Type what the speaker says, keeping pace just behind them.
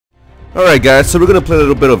Alright guys, so we're gonna play a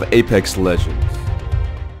little bit of Apex Legends.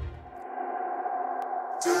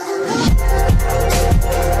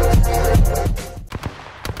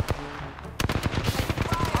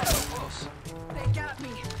 They got me.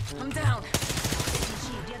 I'm down.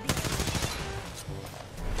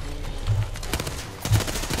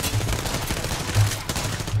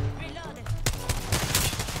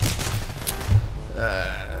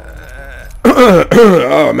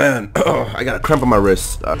 Oh man, I got a cramp on my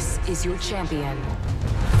wrist. This is your champion.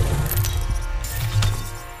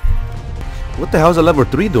 What the hell is a level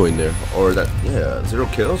 3 doing there? Or that, yeah, 0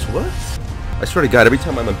 kills? What? I swear to God, every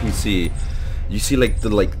time I'm on PC, you see like the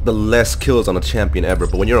less kills on a champion ever.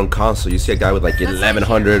 But when you're on console, you see a guy with like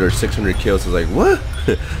 1100 or 600 kills. It's like, what?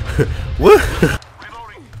 What?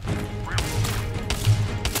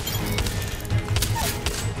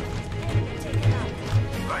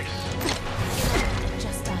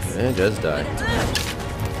 And just die.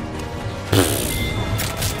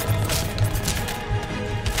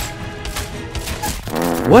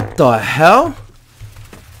 What the hell?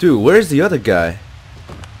 Dude, where's the other guy?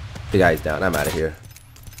 The guy's down. I'm out of here.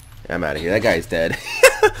 I'm out of here. That guy's dead.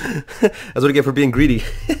 That's what I get for being greedy.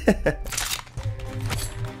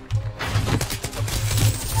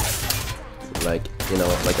 Like, you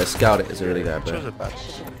know, like a scout isn't really that bad.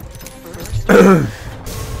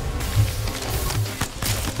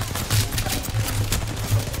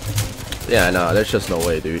 Yeah, no, there's just no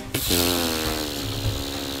way, dude.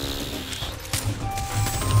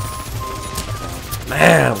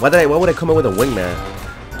 Man, why would I come in with a wingman?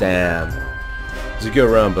 Damn. It was a good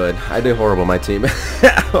run, but I did horrible, my team.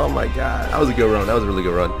 Oh my god, that was a good run. That was a really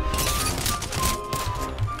good run.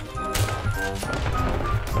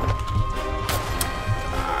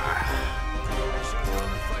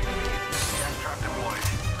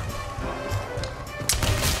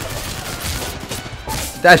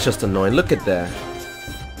 That's just annoying. Look at that.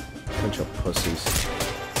 Bunch of pussies.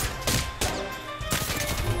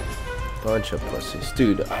 Bunch of pussies.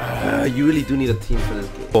 Dude, you really do need a team for this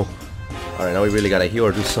game. Oh. Alright, now we really gotta heal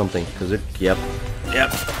or do something. Cause it, yep.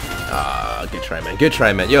 Good try, man. Good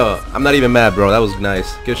try, man. Yo, I'm not even mad, bro. That was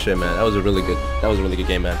nice. Good shit, man. That was a really good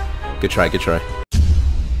game, man. Good try, good try.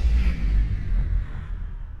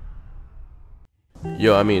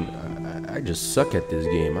 Yo, I mean, I just suck at this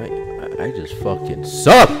game. I just fucking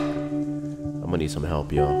suck! I'm gonna need some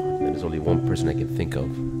help, yo. There's only one person I can think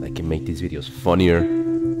of that can make these videos funnier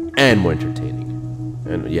and more entertaining.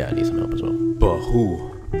 And yeah, I need some help as well. But who?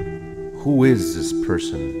 Who is this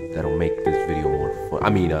person that'll make this video more fun?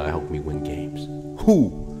 I mean, help me win games.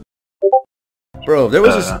 Who? Bro, if there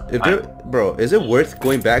was bro, is it worth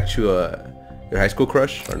going back to your high school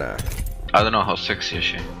crush or not? I don't know, how sexy is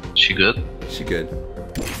she? She good? She good.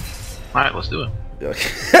 Alright, let's do it.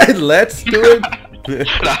 Let's do it.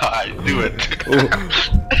 Nah, do it.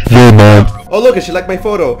 Yeah, man. Oh look, she liked my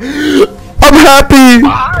photo. I'm happy.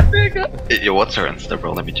 Ah, nigga. Yo, what's her Insta,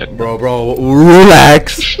 bro? Let me check. Bro,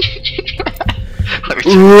 relax. Let me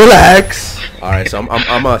check. Relax. All right, so I'm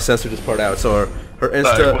gonna censor this part out. So her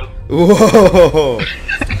Insta. Whoa.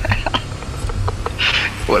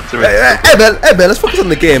 What's her Insta? Hey man, let's focus on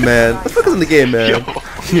the game, man. Let's focus on the game, man. Yo,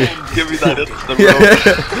 give me that Insta, bro.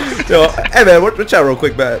 Yo, hey man, watch out real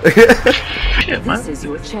quick, man. Yeah, man. This is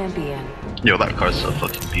your champion. Yo, that car's so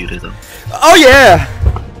fucking beautiful. Oh yeah.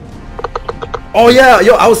 Oh yeah,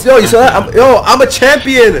 yo, you saw that? I'm a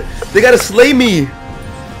champion. They gotta slay me.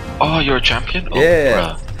 Oh, you're a champion? Oh,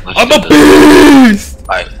 Yeah. Bruh, I'm a beast.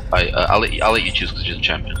 I'll let you choose because you're the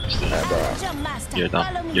champion.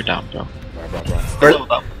 You're down, bro.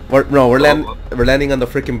 We're landing on the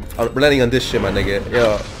freaking we're landing on this shit, my nigga.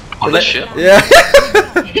 Yo. On this shit? Yeah.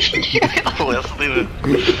 Let's do it.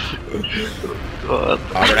 God.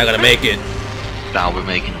 Oh, we're not gonna make it. Nah, we're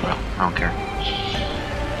making it, bro. I don't care.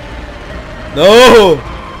 No.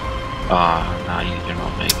 Nah, you're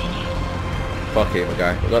not making it. Fuck it, my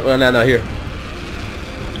guy. No, here.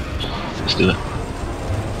 Let's do it.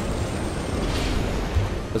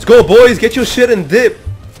 Let's go, boys. Get your shit and dip.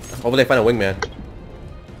 Hopefully I find a wingman.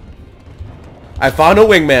 I found a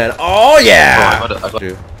wingman. Oh yeah. Oh, I got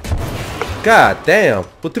God damn.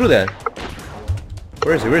 Put through that.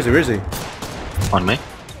 Where is he? On me.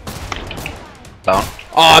 Down.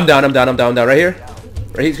 Oh, I'm down. Right here.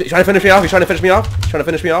 Right, he's trying to finish me off.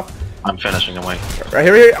 I'm finishing him. Wait. Right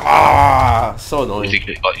here. Ah, so annoying. He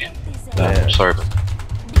got you. Yeah. Sorry,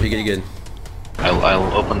 but You good.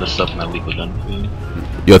 I'll open this up and I'll leave it done.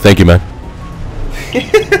 Yo, thank you, man.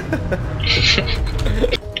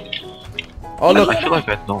 Oh look. I feel like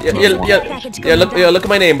I don't. Yeah. Look at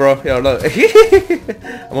my name, bro. Yeah, look.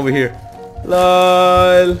 I'm over here.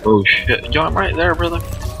 Lol. Oh shit. Yo, I'm right there, brother.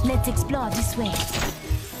 Let's explore this way.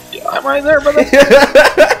 Yeah, I'm right there, brother.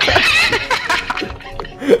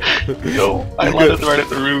 Yo, I landed right at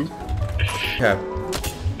the roof. Yeah.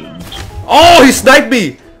 Oh, he sniped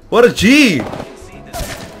me! What a G!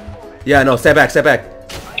 Yeah, no, step back, step back.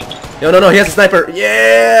 No, he has a sniper.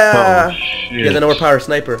 Yeah! Oh, He has an overpowered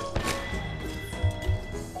sniper.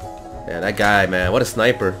 Yeah, that guy, man, what a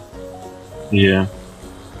sniper. Yeah.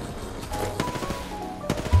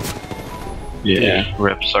 Yeah.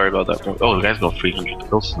 Rip, sorry about that, bro. Oh, the guy's got 300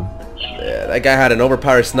 kills now. Yeah, that guy had an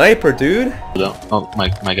overpowered sniper, dude. Oh, my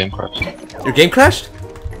game crashed. Your game crashed?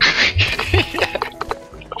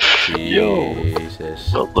 Yo.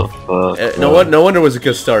 Jesus. What the fuck? No wonder it was a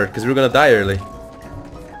good start, because we were gonna die early.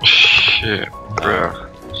 Shit, bro.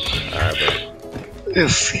 Alright, bro.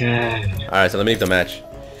 This guy. Alright, so let me leave the match.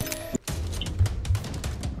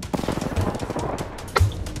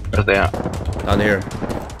 Where's they at? Down here.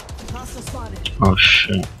 Oh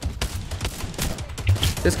shit.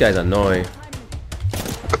 This guy's annoying.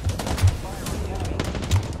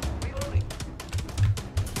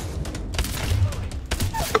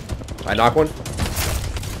 I knock one.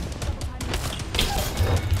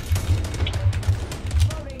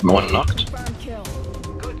 No one knocked.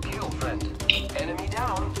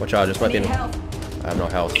 Watch out, just might be in. I have no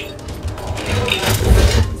health.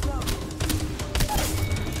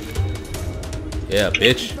 Yeah,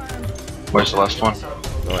 bitch. Where's the last one?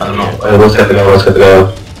 No, I don't know. Let's get the go, let's get the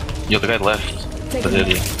go. Yo, the guy left. The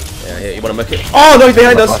idiot. Yeah, you wanna make it? Oh no, he's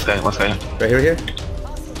behind us! Last guy. Right here.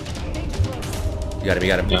 You got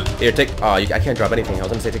him, Yeah. Here, take. Oh, I can't drop anything. I was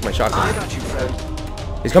gonna say take my shotgun.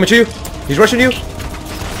 He's coming to you. He's rushing you.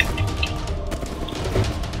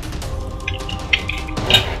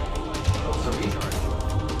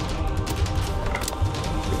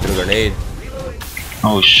 Threw a grenade.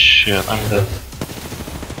 Oh shit, I'm dead.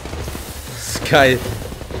 This guy.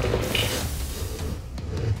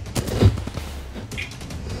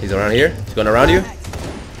 He's around here. He's going around you.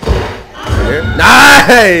 Right here.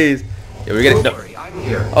 Nice! Yeah, we're getting. No.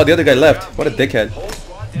 Oh, the other guy left. What a dickhead.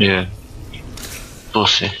 Yeah.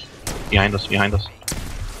 Pussy. Behind us.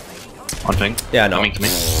 On thing. Yeah, no. Coming to me.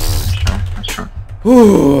 Sure, that's true.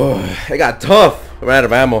 Whew, it got tough. We're out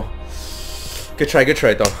of ammo. Good try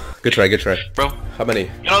though. Good try. Bro, How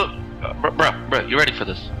many? you know, bro, you ready for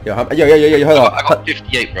this? Yeah, hold on. I got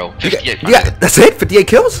 58, bro. 58. Yeah, that's it? 58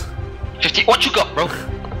 kills? 50. What you got, bro?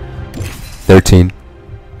 13.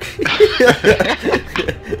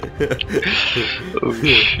 Oh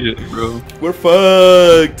shit, bro. We're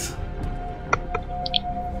fucked.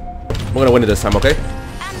 We're gonna win it this time, okay?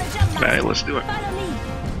 Alright, let's do it.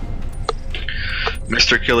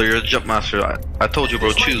 Mr. Killer, you're a jump master. I told you,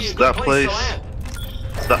 bro. Choose that place.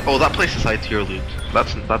 That place is high tier loot. That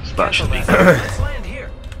should be good.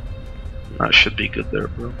 That should be good there,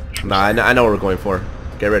 bro. Nah, I know what we're going for.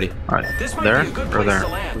 Get ready. Alright, there or there?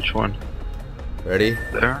 Which one? Ready?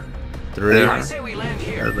 There? 3. There. I say we land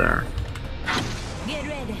here. Or there? Get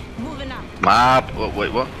ready. Moving up.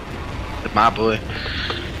 Wait, what? My boy.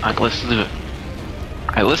 Alright, let's do it.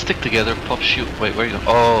 Alright, let's stick together. Pop, shoot. Wait, where you go?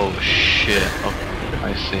 Oh shit. Okay,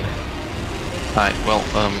 I see. Alright, well,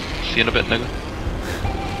 see you in a bit, nigga.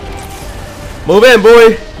 Move in,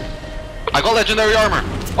 boy. I got legendary armor.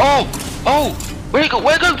 Oh, where you go?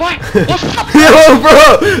 Why? What's up, bro? Yo,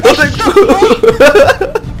 bro. What's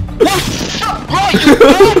up, bro? You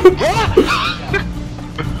good, bro?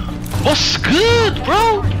 What's good,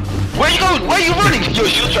 bro? Where you going? Where you running? Yo,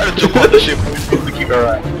 she was trying to jump on the ship. To keep her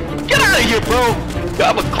eye. Get out of here, bro. Yo,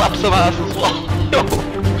 I'm gonna clap some ass as well. Yo.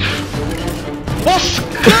 What's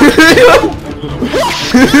good, bro?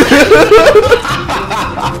 What's good?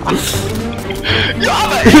 Yo,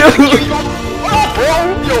 I'm at bro.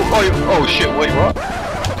 Yo, oh shit, wait, what?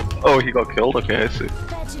 Oh, he got killed? Okay, I see.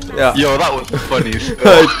 Yeah. Yo, that was funny.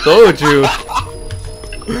 I told you.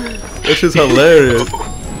 This is hilarious.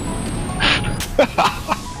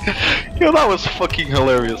 Yo, that was fucking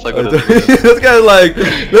hilarious. I gotta This guy's like,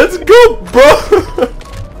 let's go, bro.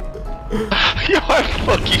 Yo, I'm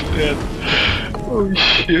fucking dead. Oh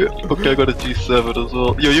shit. Okay, I got a G7 as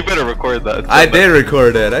well. Yo, you better record that. I did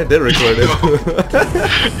record it.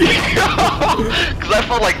 Cause I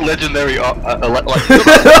felt like legendary armor.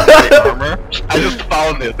 I just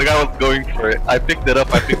found it. The guy was going for it. I picked it up.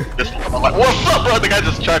 I'm like, what's up, bro? The guy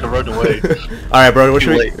just tried to run away. All right, bro. Where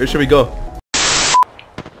should we go?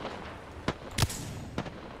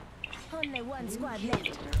 Only one squad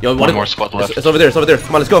left. Yo, One more squad left. It's over there. Come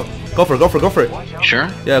on, let's go. Go for it. Sure.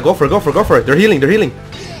 Yeah, go for it. They're healing.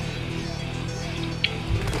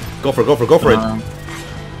 Go for it.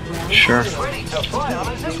 Sure.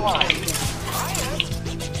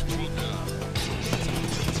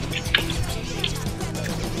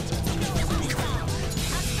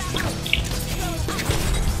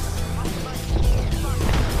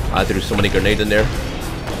 I threw so many grenades in there.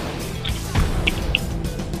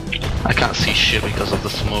 I can't see shit because of the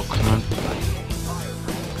smoke, man.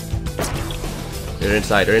 They're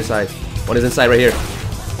inside, they're inside. One is inside right here.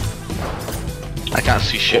 I can't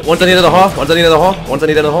see shit. One's on the end of the hall, one's on the end of the hall, one's on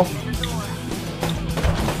the end of the hall.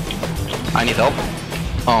 I need help.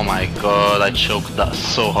 Oh my god, I choked that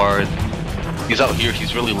so hard. He's out here,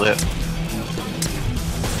 he's really lit.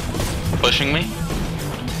 Pushing me?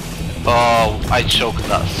 Oh, I choked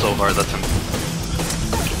that so hard, that's him.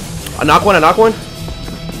 I knock one, I knock one.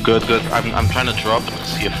 Good, good. I'm trying to drop to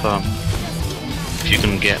see if you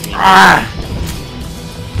can get me. Ah!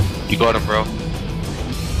 You got him, bro.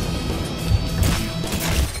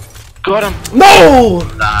 Got him! No!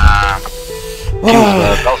 Nah.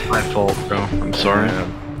 That was my fault, bro. I'm sorry.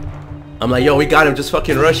 I'm like, yo, we got him, just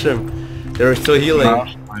fucking rush him. They were still healing. That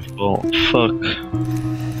was my fault. Fuck.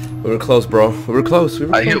 We were close, bro. We were close. We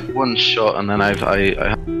were I close. hit one shot and then I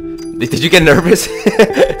Did you get nervous?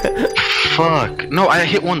 Fuck. No, I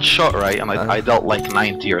hit one shot, right? And I dealt like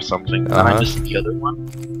 90 or something. And I missed the other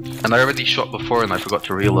one. And I already shot before and I forgot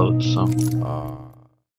to reload, so.